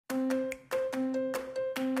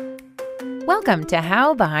Welcome to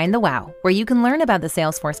How Behind the Wow, where you can learn about the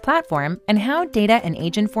Salesforce Platform and how data and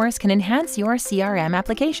Agentforce can enhance your CRM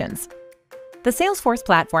applications. The Salesforce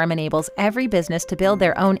Platform enables every business to build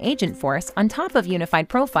their own Agentforce on top of unified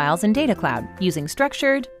profiles in Data Cloud, using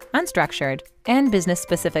structured, unstructured, and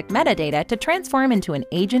business-specific metadata to transform into an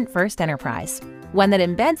agent-first enterprise, one that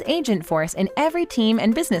embeds Agentforce in every team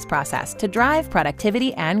and business process to drive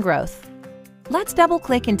productivity and growth. Let's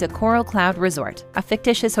double-click into Coral Cloud Resort, a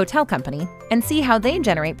fictitious hotel company, and see how they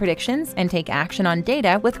generate predictions and take action on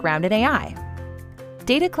data with grounded AI.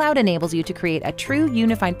 Data Cloud enables you to create a true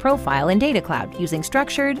unified profile in Data Cloud using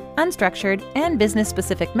structured, unstructured, and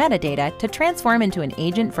business-specific metadata to transform into an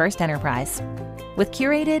agent-first enterprise. With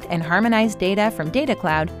curated and harmonized data from Data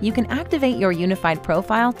Cloud, you can activate your unified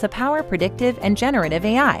profile to power predictive and generative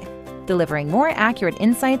AI, delivering more accurate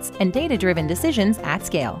insights and data-driven decisions at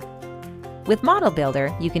scale. With Model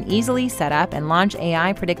Builder, you can easily set up and launch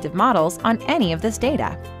AI predictive models on any of this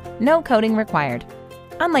data. No coding required.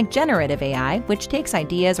 Unlike generative AI, which takes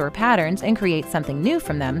ideas or patterns and creates something new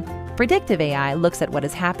from them, predictive AI looks at what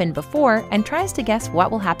has happened before and tries to guess what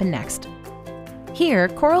will happen next. Here,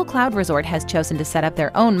 Coral Cloud Resort has chosen to set up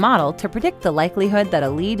their own model to predict the likelihood that a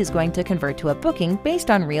lead is going to convert to a booking based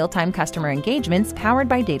on real-time customer engagements powered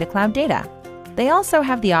by Data Cloud data. They also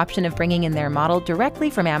have the option of bringing in their model directly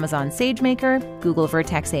from Amazon SageMaker, Google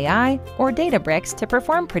Vertex AI, or Databricks to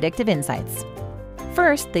perform predictive insights.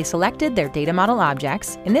 First, they selected their data model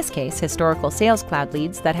objects, in this case historical Sales Cloud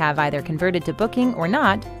leads that have either converted to booking or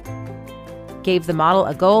not, gave the model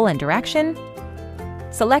a goal and direction,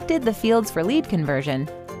 selected the fields for lead conversion,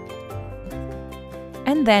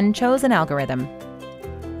 and then chose an algorithm.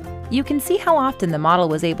 You can see how often the model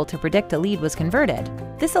was able to predict a lead was converted.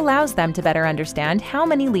 This allows them to better understand how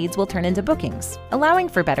many leads will turn into bookings, allowing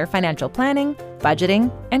for better financial planning,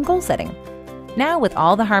 budgeting, and goal setting. Now, with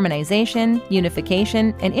all the harmonization,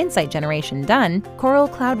 unification, and insight generation done, Coral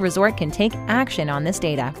Cloud Resort can take action on this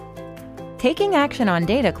data. Taking action on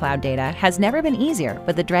Data Cloud data has never been easier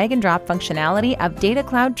with the drag-and-drop functionality of Data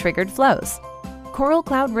Cloud triggered flows. Coral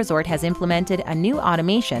Cloud Resort has implemented a new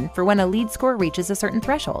automation for when a lead score reaches a certain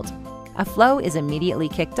threshold. A flow is immediately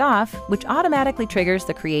kicked off, which automatically triggers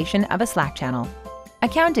the creation of a Slack channel.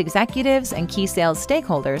 Account executives and key sales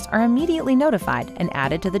stakeholders are immediately notified and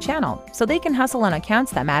added to the channel, so they can hustle on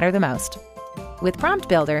accounts that matter the most. With Prompt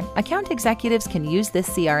Builder, account executives can use this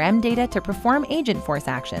CRM data to perform Agentforce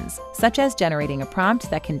actions, such as generating a prompt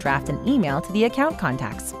that can draft an email to the account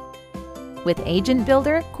contacts. With Agent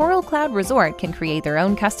Builder, Coral Cloud Resort can create their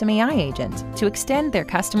own custom AI agent to extend their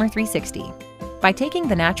Customer 360. By taking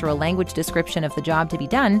the natural language description of the job to be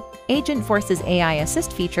done, Agentforce's AI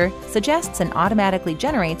Assist feature suggests and automatically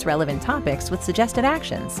generates relevant topics with suggested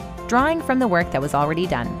actions, drawing from the work that was already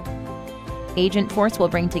done. Agentforce will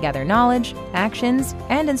bring together knowledge, actions,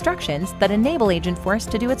 and instructions that enable Agentforce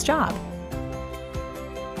to do its job.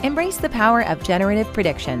 Embrace the power of generative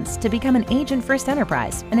predictions to become an agent-first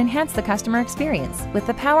enterprise and enhance the customer experience with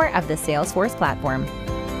the power of the Salesforce Platform.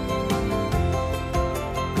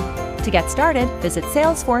 To get started, visit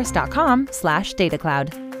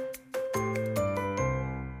salesforce.com/datacloud.